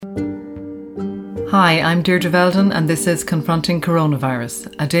Hi, I'm Deirdre Veldon and this is Confronting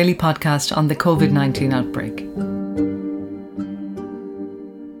Coronavirus, a daily podcast on the COVID-19 outbreak.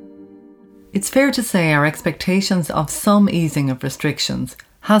 It's fair to say our expectations of some easing of restrictions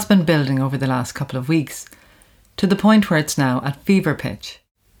has been building over the last couple of weeks, to the point where it's now at fever pitch.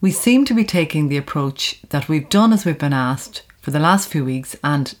 We seem to be taking the approach that we've done as we've been asked for the last few weeks,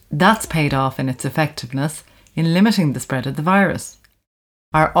 and that's paid off in its effectiveness in limiting the spread of the virus.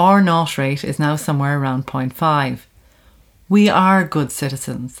 Our R0 rate is now somewhere around 0.5. We are good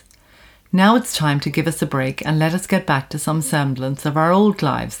citizens. Now it's time to give us a break and let us get back to some semblance of our old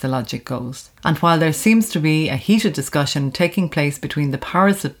lives, the logic goes. And while there seems to be a heated discussion taking place between the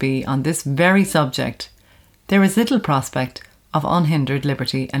powers that be on this very subject, there is little prospect of unhindered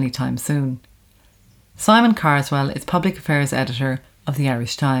liberty anytime soon. Simon Carswell is Public Affairs Editor of the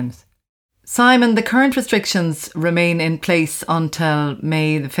Irish Times. Simon, the current restrictions remain in place until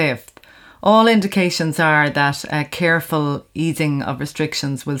May the 5th. All indications are that a careful easing of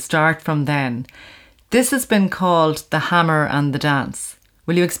restrictions will start from then. This has been called the hammer and the dance.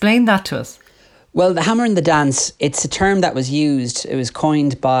 Will you explain that to us? Well, the hammer and the dance, it's a term that was used. It was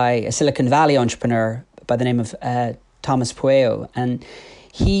coined by a Silicon Valley entrepreneur by the name of Tomas Pueyo. And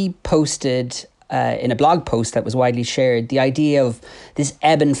he posted in a blog post that was widely shared, the idea of this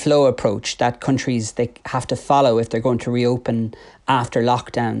ebb and flow approach that countries they have to follow if they're going to reopen after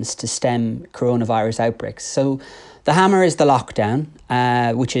lockdowns to stem coronavirus outbreaks. So the hammer is the lockdown,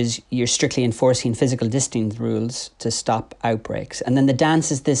 which is you're strictly enforcing physical distancing rules to stop outbreaks. And then the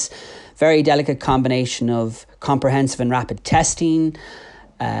dance is this very delicate combination of comprehensive and rapid testing,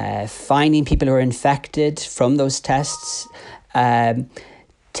 finding people who are infected from those tests,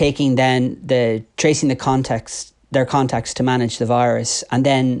 tracing their contacts to manage the virus, and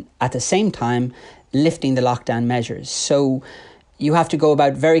then at the same time lifting the lockdown measures. So you have to go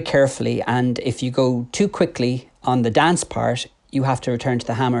about very carefully, and if you go too quickly on the dance part, you have to return to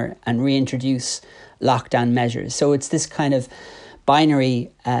the hammer and reintroduce lockdown measures. So it's this kind of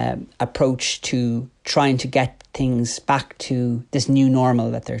binary approach to trying to get things back to this new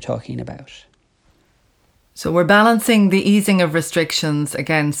normal that they're talking about. So we're balancing the easing of restrictions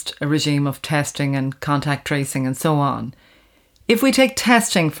against a regime of testing and contact tracing and so on. If we take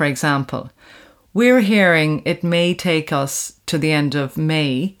testing, for example, we're hearing it may take us to the end of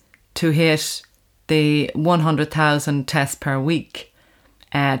May to hit the 100,000 tests per week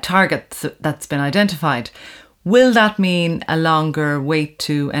target that's been identified. Will that mean a longer wait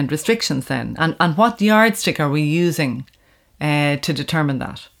to end restrictions then? And what yardstick are we using to determine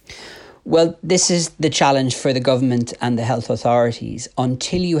that? Well, this is the challenge for the government and the health authorities.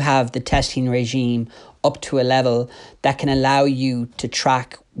 Until you have the testing regime up to a level that can allow you to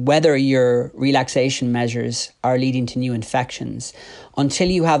track whether your relaxation measures are leading to new infections, until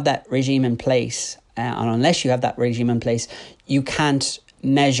you have that regime in place, and unless you have that regime in place, you can't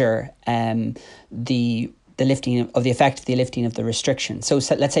measure the lifting of the effect of the lifting of the restriction. So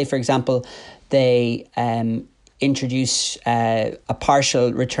let's say, for example, they introduce a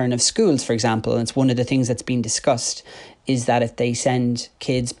partial return of schools, for example. And it's one of the things that's been discussed is that if they send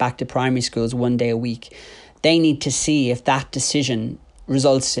kids back to primary schools one day a week, they need to see if that decision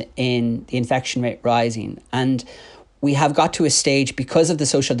results in the infection rate rising. And we have got to a stage, because of the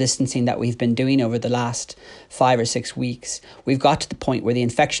social distancing that we've been doing over the last 5 or 6 weeks, we've got to the point where the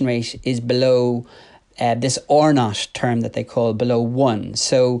infection rate is below this R0 term that they call below 1.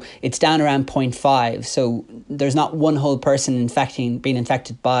 So it's down around 0.5. So there's not one whole person being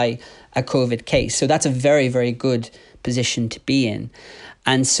infected by a COVID case. So that's a very, very good position to be in.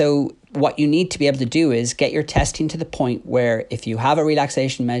 And so what you need to be able to do is get your testing to the point where if you have a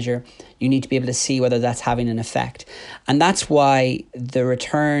relaxation measure, you need to be able to see whether that's having an effect. And that's why the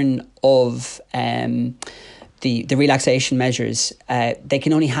return of the relaxation measures, they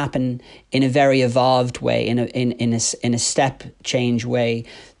can only happen in a very evolved way, in a step change way,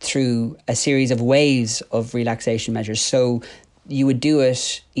 through a series of waves of relaxation measures. So you would do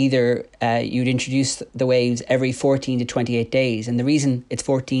it either, you'd introduce the waves every 14 to 28 days. And the reason it's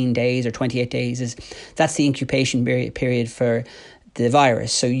 14 days or 28 days is that's the incubation period for the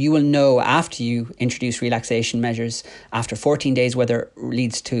virus. So you will know after you introduce relaxation measures after 14 days whether it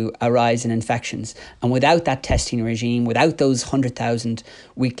leads to a rise in infections. And without that testing regime, without those 100,000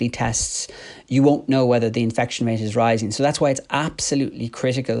 weekly tests, you won't know whether the infection rate is rising. So that's why it's absolutely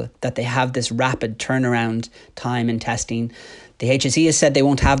critical that they have this rapid turnaround time in testing. The HSE has said they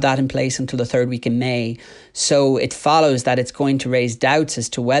won't have that in place until the 3rd week in May. So it follows that it's going to raise doubts as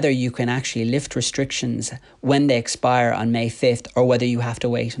to whether you can actually lift restrictions when they expire on May 5th or whether you have to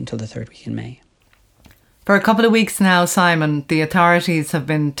wait until the 3rd week in May. For a couple of weeks now, Simon, the authorities have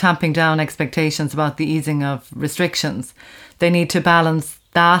been tamping down expectations about the easing of restrictions. They need to balance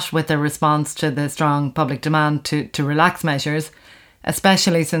that with a response to the strong public demand to relax measures,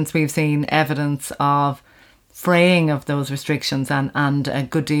 especially since we've seen evidence of fraying of those restrictions and a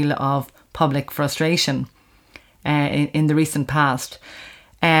good deal of public frustration in the recent past.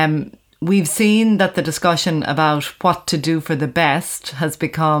 We've seen that the discussion about what to do for the best has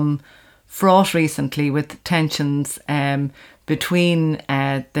become fraught recently with tensions between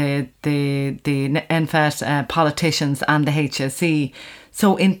the NFET politicians and the HSE.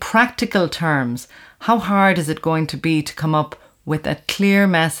 So in practical terms, how hard is it going to be to come up with a clear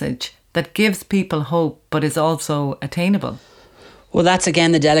message that gives people hope but is also attainable? Well, that's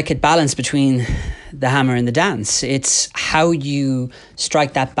again the delicate balance between the hammer and the dance. It's how you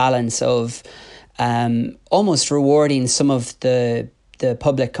strike that balance of almost rewarding some of the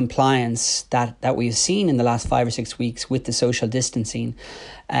public compliance that we've seen in the last 5 or 6 weeks with the social distancing,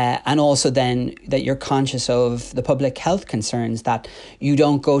 and also then that you're conscious of the public health concerns, that you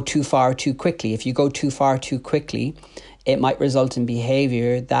don't go too far too quickly. If you go too far too quickly, it might result in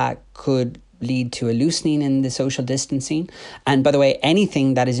behaviour that could lead to a loosening in the social distancing. And by the way,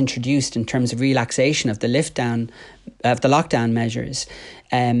 anything that is introduced in terms of relaxation of the lockdown measures,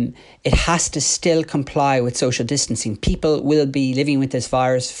 it has to still comply with social distancing. People will be living with this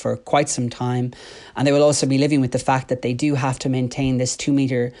virus for quite some time, and they will also be living with the fact that they do have to maintain this 2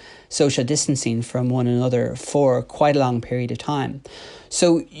 metre social distancing from one another for quite a long period of time.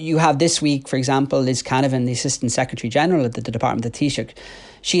 So you have this week, for example, Liz Canavan, the Assistant Secretary General at the Department of Taoiseach.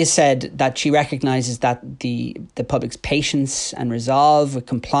 She has said that she recognises that the public's patience and resolve with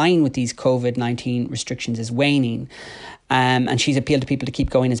complying with these COVID-19 restrictions is waning. And she's appealed to people to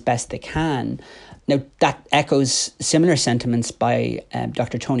keep going as best they can. Now, that echoes similar sentiments by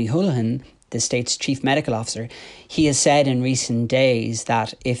Dr. Tony Holohan, the state's chief medical officer. He has said in recent days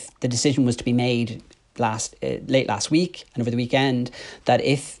that if the decision was to be made late last week and over the weekend, that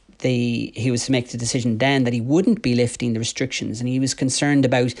if he was to make the decision then, that he wouldn't be lifting the restrictions, and he was concerned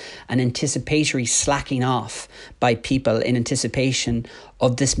about an anticipatory slacking off by people in anticipation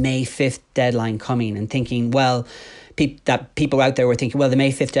of this May 5th deadline coming, and thinking, well, that people out there were thinking, well, the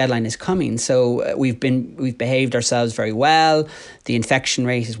May 5th deadline is coming, so we've behaved ourselves very well. The infection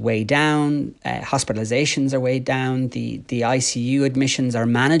rate is way down. Hospitalizations are way down. The ICU admissions are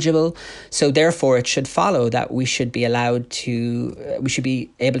manageable. So therefore, it should follow that we should be able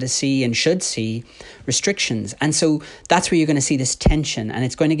to see and should see restrictions. And so that's where you're going to see this tension, and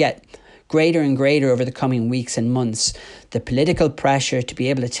it's going to get greater and greater over the coming weeks and months. The political pressure to be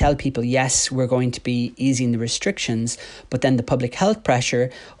able to tell people, yes, we're going to be easing the restrictions, but then the public health pressure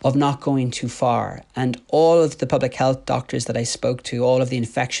of not going too far. And all of the public health doctors that I spoke to, all of the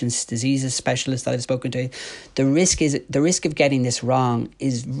infectious diseases specialists that I've spoken to, the risk of getting this wrong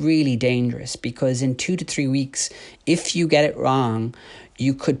is really dangerous, because in 2 to 3 weeks, if you get it wrong,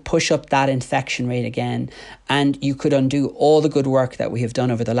 you could push up that infection rate again, and you could undo all the good work that we have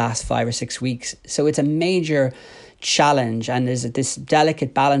done over the last 5 or 6 weeks. So it's a major challenge, and there's this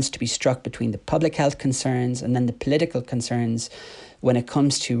delicate balance to be struck between the public health concerns and then the political concerns when it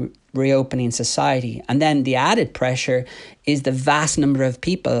comes to reopening society. And then the added pressure is the vast number of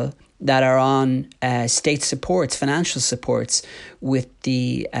people that are on state supports, financial supports, with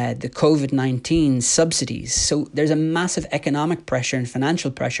the COVID-19 subsidies. So there's a massive economic pressure and financial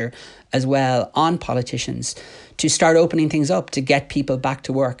pressure as well on politicians to start opening things up, to get people back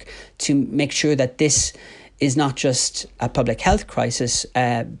to work, to make sure that this is not just a public health crisis,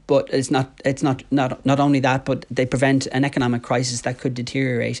 but it's not only that, but they prevent an economic crisis that could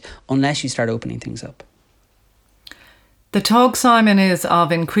deteriorate unless you start opening things up. The talk, Simon, is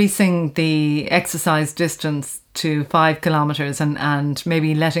of increasing the exercise distance to 5 kilometres and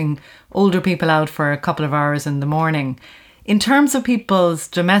maybe letting older people out for a couple of hours in the morning. In terms of people's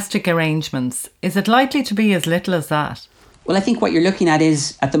domestic arrangements, is it likely to be as little as that? Well, I think what you're looking at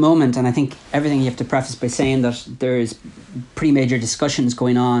is, at the moment, and I think everything you have to preface by saying that there's pretty major discussions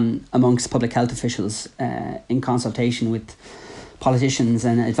going on amongst public health officials in consultation with politicians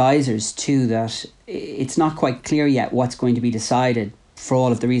and advisors too, that it's not quite clear yet what's going to be decided, for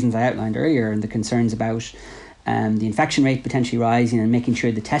all of the reasons I outlined earlier, and the concerns about the infection rate potentially rising, and making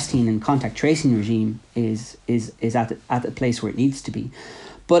sure the testing and contact tracing regime is at the place where it needs to be.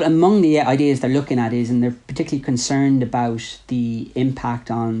 But among the ideas they're looking at is, and they're particularly concerned about the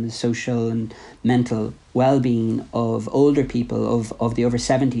impact on the social and mental well-being of older people, of the over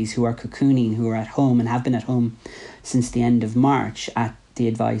 70s who are cocooning, who are at home and have been at home since the end of March at the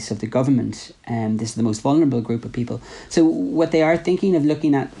advice of the government. This is the most vulnerable group of people. So what they are thinking of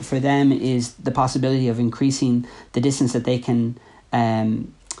looking at for them is the possibility of increasing the distance that they can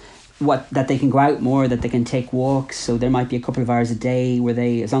that they can go out more, that they can take walks. So there might be a couple of hours a day where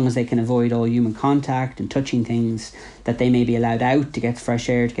they, as long as they can avoid all human contact and touching things, that they may be allowed out to get fresh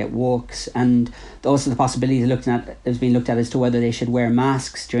air, to get walks. And also the possibility has been looked at as to whether they should wear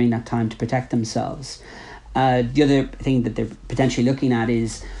masks during that time to protect themselves. The other thing that they're potentially looking at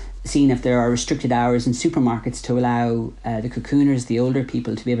is seeing if there are restricted hours in supermarkets to allow the cocooners, the older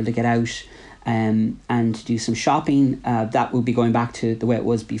people, to be able to get out and do some shopping. That will be going back to the way it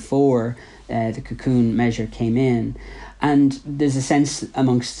was before the cocoon measure came in. And there's a sense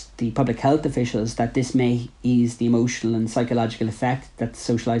amongst the public health officials that this may ease the emotional and psychological effect that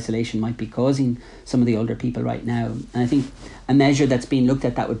social isolation might be causing some of the older people right now. And I think a measure that's being looked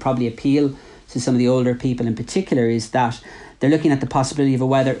at that would probably appeal to some of the older people in particular is that they're looking at the possibility of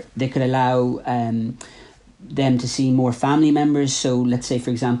whether they could allow them to see more family members. So let's say,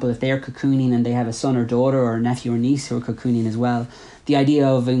 for example, if they're cocooning and they have a son or daughter or a nephew or niece who are cocooning as well, the idea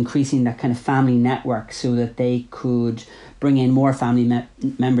of increasing that kind of family network so that they could bring in more family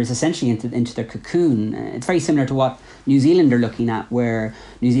members essentially into their cocoon. It's very similar to what New Zealand are looking at, where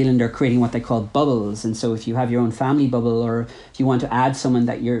New Zealand are creating what they call bubbles. And so if you have your own family bubble, or if you want to add someone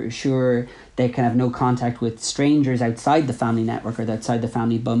that you're sure they can have no contact with strangers outside the family network or outside the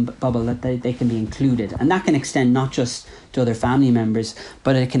family bubble, that they can be included. And that can extend not just to other family members,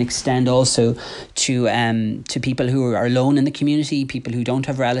 but it can extend also to people who are alone in the community, people who don't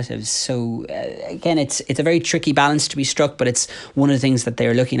have relatives. So again, it's a very tricky balance to be struck, but it's one of the things that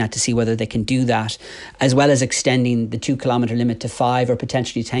they're looking at to see whether they can do that, as well as extending the 2 kilometre limit to 5 or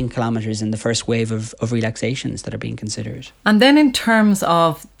potentially 10 kilometres in the first wave of relaxations that are being considered. And then in terms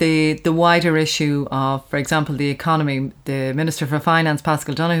of the wider issue of, for example, the economy, the Minister for Finance,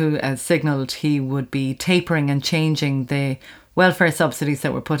 Paschal Donohoe, has signalled he would be tapering and changing the welfare subsidies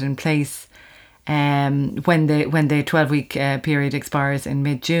that were put in place when the 12-week period expires in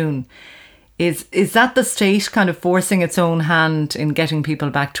mid-June. Is that the state kind of forcing its own hand in getting people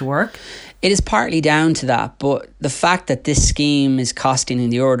back to work? It is partly down to that, but the fact that this scheme is costing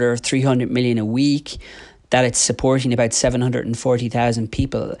in the order of 300 million a week, that it's supporting about 740,000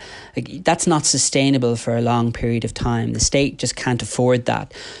 people, that's not sustainable for a long period of time. The state just can't afford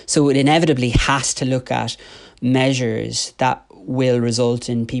that. So it inevitably has to look at measures that will result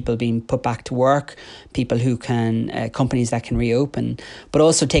in people being put back to work, people who can, companies that can reopen, but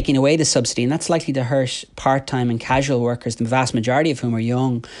also taking away the subsidy. And that's likely to hurt part-time and casual workers, the vast majority of whom are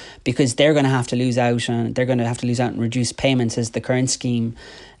young, because they're going to have to lose out on, and reduce payments as the current scheme,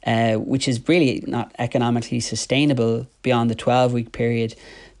 which is really not economically sustainable beyond the 12-week period,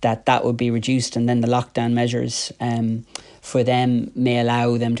 that would be reduced. And then the lockdown measures for them may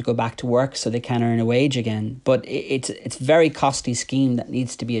allow them to go back to work so they can earn a wage again. But it's a very costly scheme that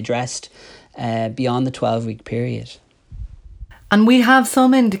needs to be addressed beyond the 12-week period. And we have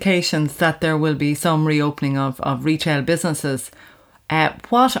some indications that there will be some reopening of retail businesses.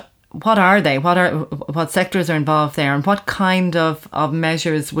 What are they? What sectors are involved there, and what kind of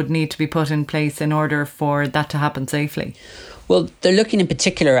measures would need to be put in place in order for that to happen safely? Well, they're looking in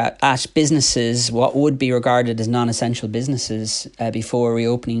particular at businesses, what would be regarded as non-essential businesses before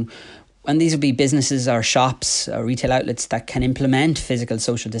reopening. And these would be businesses or shops or retail outlets that can implement physical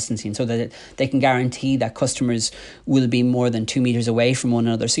social distancing so that they can guarantee that customers will be more than 2 metres away from one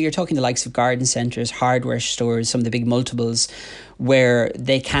another. So you're talking the likes of garden centres, hardware stores, some of the big multiples, where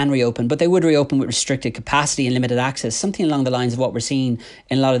they can reopen, but they would reopen with restricted capacity and limited access, something along the lines of what we're seeing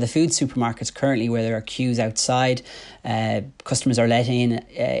in a lot of the food supermarkets currently, where there are queues outside. Customers are let in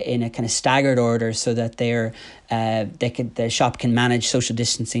a kind of staggered order so that the shop can manage social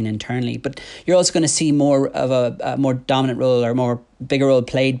distancing internally. But you're also going to see more of a more dominant role, or bigger role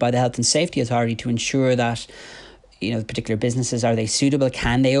played by the Health and Safety Authority to ensure that, particular businesses, are they suitable?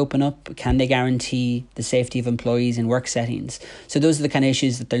 Can they open up? Can they guarantee the safety of employees in work settings? So those are the kind of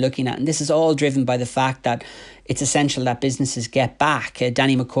issues that they're looking at. And this is all driven by the fact that it's essential that businesses get back.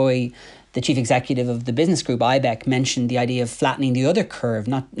 Danny McCoy, the chief executive of the business group IBEC, mentioned the idea of flattening the other curve,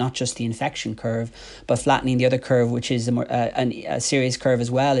 not just the infection curve, but flattening the other curve, which is a serious curve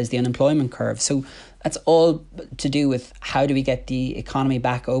as well, is the unemployment curve. So that's all to do with how do we get the economy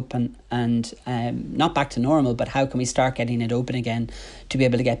back open and not back to normal, but how can we start getting it open again to be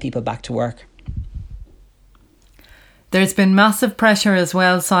able to get people back to work. There's been massive pressure as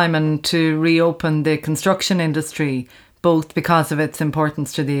well, Simon, to reopen the construction industry, both because of its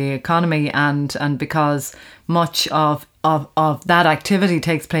importance to the economy and because much of that activity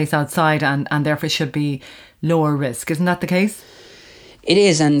takes place outside and therefore should be lower risk. Isn't that the case? It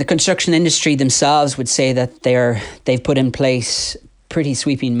is, and the construction industry themselves would say that they've put in place pretty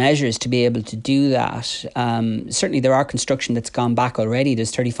sweeping measures to be able to do that. Certainly there are construction that's gone back already.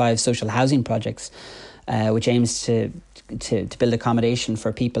 There's 35 social housing projects which aims to build accommodation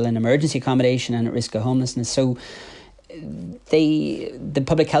for people in emergency accommodation and at risk of homelessness. So the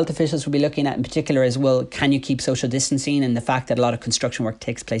public health officials will be looking at in particular as well, can you keep social distancing, and the fact that a lot of construction work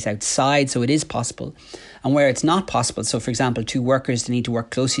takes place outside, so it is possible. And where it's not possible, so for example, two workers, they need to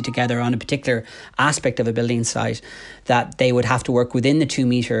work closely together on a particular aspect of a building site, that they would have to work within the 2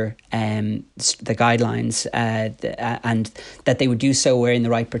 metre the guidelines, and that they would do so wearing the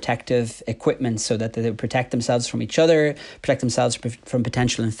right protective equipment so that they would protect themselves from each other, protect themselves from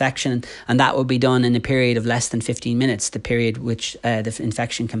potential infection, and that would be done in a period of less than 15 minutes, the period which the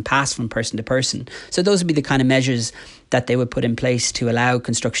infection can pass from person to person. So those would be the kind of measures that they would put in place to allow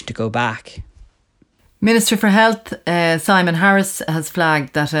construction to go back. Minister for Health Simon Harris has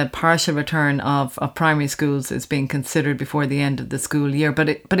flagged that a partial return of primary schools is being considered before the end of the school year, but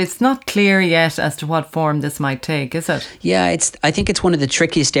it's not clear yet as to what form this might take, is it? Yeah, I think it's one of the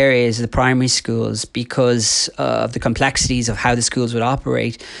trickiest areas of the primary schools because of the complexities of how the schools would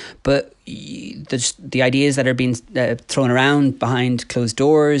operate. But the ideas that are being thrown around behind closed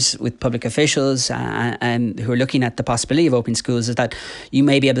doors with public officials and who are looking at the possibility of opening schools is that you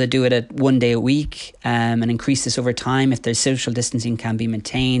may be able to do it at 1 day a week and increase this over time if their social distancing can be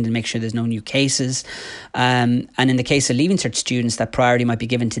maintained and make sure there's no new cases. And in the case of Leaving Cert students, that priority might be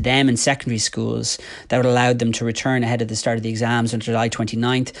given to them in secondary schools that would allow them to return ahead of the start of the exams on July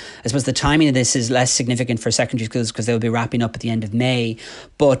 29th. I suppose the timing of this is less significant for secondary schools because they'll be wrapping up at the end of May.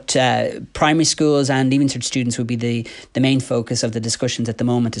 But primary schools and Leaving Cert students would be the main focus of the discussions at the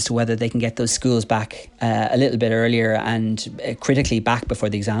moment as to whether they can get those schools back a little bit earlier and critically back before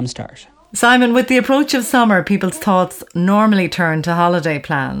the exams start. Simon, with the approach of summer, people's thoughts normally turn to holiday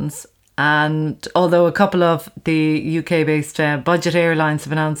plans. And although a couple of the UK-based budget airlines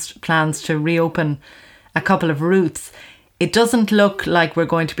have announced plans to reopen a couple of routes, it doesn't look like we're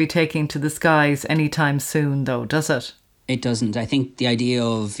going to be taking to the skies anytime soon, though, does it? It doesn't. I think the idea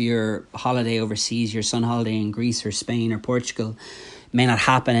of your holiday overseas, your sun holiday in Greece or Spain or Portugal, may not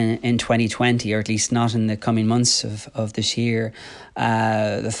happen in 2020, or at least not in the coming months of this year.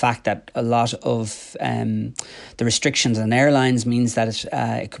 The fact that a lot of the restrictions on airlines means that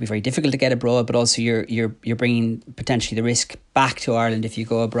it could be very difficult to get abroad, but also you're bringing potentially the risk back to Ireland if you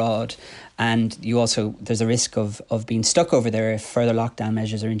go abroad. And there's a risk of being stuck over there if further lockdown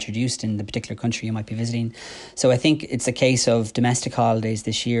measures are introduced in the particular country you might be visiting. So I think it's a case of domestic holidays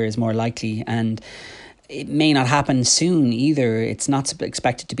this year is more likely, and it may not happen soon either. It's not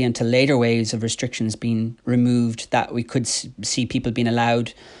expected to be until later waves of restrictions being removed that we could see people being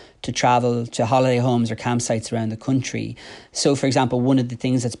allowed to travel to holiday homes or campsites around the country. So, for example, one of the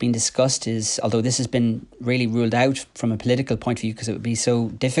things that's been discussed is, although this has been really ruled out from a political point of view because it would be so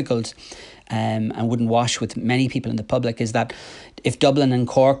difficult and wouldn't wash with many people in the public, is that if Dublin and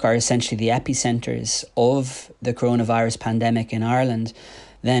Cork are essentially the epicentres of the coronavirus pandemic in Ireland,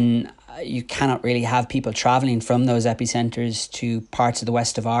 then you cannot really have people travelling from those epicentres to parts of the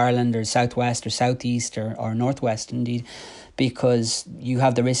west of Ireland or southwest or southeast or northwest indeed, because you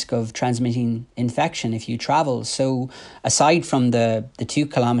have the risk of transmitting infection if you travel. So aside from the 2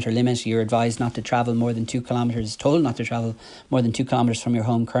 kilometre limit, you're advised not to travel more than 2 kilometres, told not to travel more than 2 kilometres from your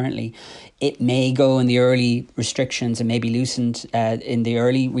home currently. It may go in the early restrictions and may be loosened in the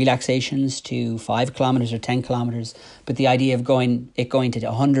early relaxations to 5 kilometres or 10 kilometres. But the idea of going to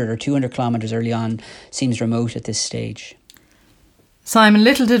 100 or 200 kilometres early on seems remote at this stage. Simon,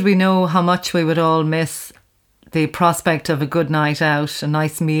 little did we know how much we would all miss the prospect of a good night out, a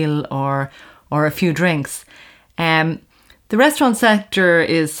nice meal or a few drinks. The restaurant sector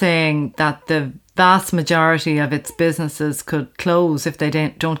is saying that the vast majority of its businesses could close if they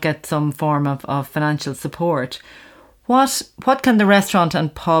don't get some form of financial support. What can the restaurant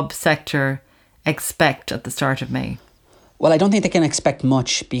and pub sector expect at the start of May? Well, I don't think they can expect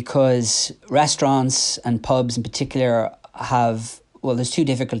much because restaurants and pubs in particular there's 2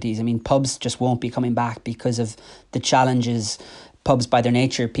 difficulties. I mean, pubs just won't be coming back because of the challenges. Pubs, by their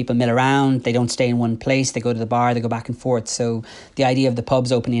nature, people mill around, they don't stay in one place, they go to the bar, they go back and forth. So the idea of the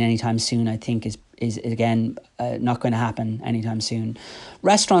pubs opening anytime soon, I think, is again, not going to happen anytime soon.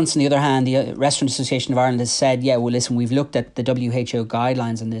 Restaurants, on the other hand, the Restaurant Association of Ireland has said, yeah, well, listen, we've looked at the WHO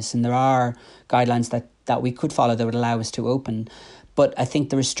guidelines on this, and there are guidelines that we could follow that would allow us to open. But I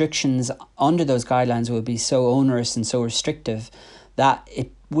think the restrictions under those guidelines would be so onerous and so restrictive that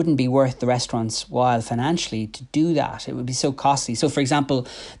wouldn't be worth the restaurant's while financially to do that. It would be so costly. So, for example,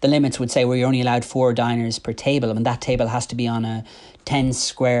 the limits would say where you're only allowed 4 diners per table, and that table has to be on a 10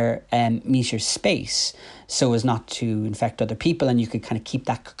 square metre space so as not to infect other people, and you could kind of keep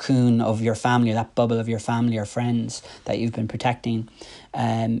that cocoon of your family, or that bubble of your family or friends that you've been protecting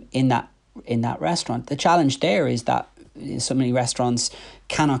in that restaurant. The challenge there is that so many restaurants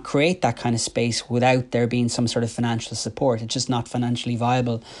cannot create that kind of space without there being some sort of financial support. It's just not financially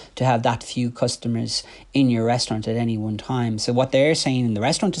viable to have that few customers in your restaurant at any one time. So what they're saying in the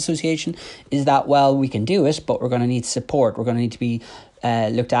Restaurant Association is that, well, we can do it, but we're going to need support. We're going to need to be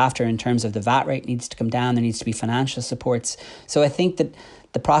looked after in terms of the VAT rate needs to come down. There needs to be financial supports. So I think that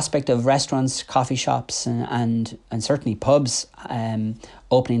the prospect of restaurants, coffee shops and certainly pubs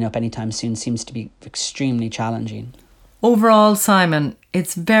opening up anytime soon seems to be extremely challenging. Overall, Simon,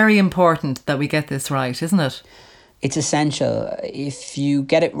 it's very important that we get this right, isn't it? It's essential. If you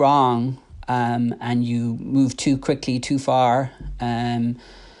get it wrong and you move too quickly, too far,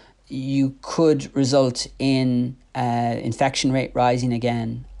 you could result in infection rate rising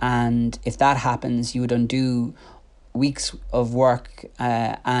again. And if that happens, you would undo weeks of work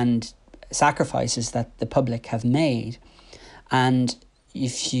and sacrifices that the public have made. And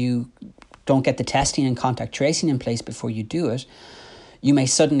if you don't get the testing and contact tracing in place before you do it, you may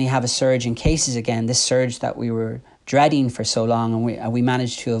suddenly have a surge in cases again, this surge that we were dreading for so long, and we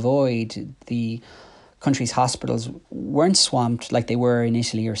managed to avoid. The country's hospitals weren't swamped like they were in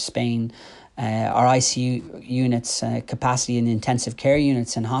Italy or Spain. Our ICU units, capacity in intensive care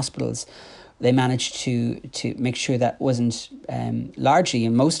units and hospitals, they managed to make sure that wasn't largely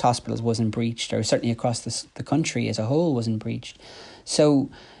in most hospitals wasn't breached, or certainly across the country as a whole wasn't breached. So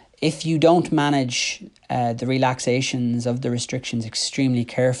if you don't manage the relaxations of the restrictions extremely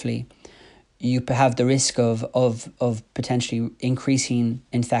carefully, you have the risk of potentially increasing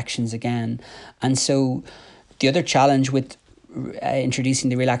infections again. And so the other challenge with introducing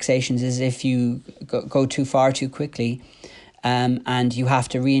the relaxations is if you go too far too quickly, and you have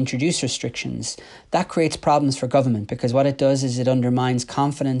to reintroduce restrictions, that creates problems for government, because what it does is it undermines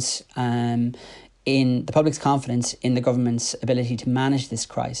confidence in the public's confidence in the government's ability to manage this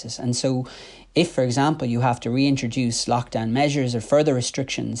crisis. And so if, for example, you have to reintroduce lockdown measures or further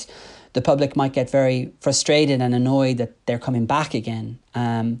restrictions, the public might get very frustrated and annoyed that they're coming back again.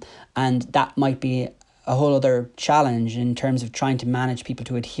 And that might be a whole other challenge in terms of trying to manage people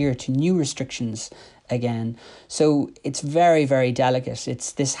to adhere to new restrictions again. So it's very, very delicate.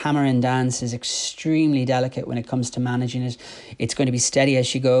 This hammer and dance is extremely delicate when it comes to managing it. It's going to be steady as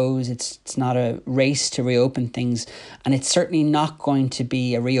she goes. It's not a race to reopen things. And it's certainly not going to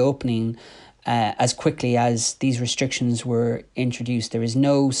be a reopening as quickly as these restrictions were introduced. There is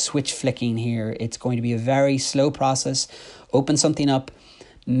no switch flicking here. It's going to be a very slow process. Open something up,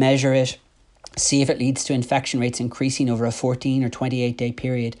 measure it, see if it leads to infection rates increasing over a 14 or 28 day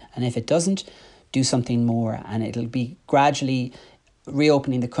period. And if it doesn't, do something more, and it'll be gradually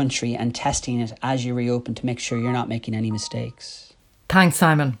reopening the country and testing it as you reopen to make sure you're not making any mistakes. Thanks,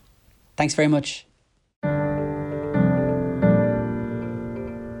 Simon. Thanks very much.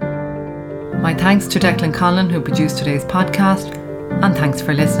 My thanks to Declan Conlon, who produced today's podcast, and thanks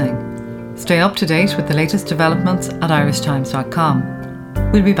for listening. Stay up to date with the latest developments at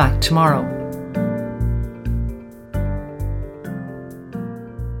irishtimes.com. We'll be back tomorrow.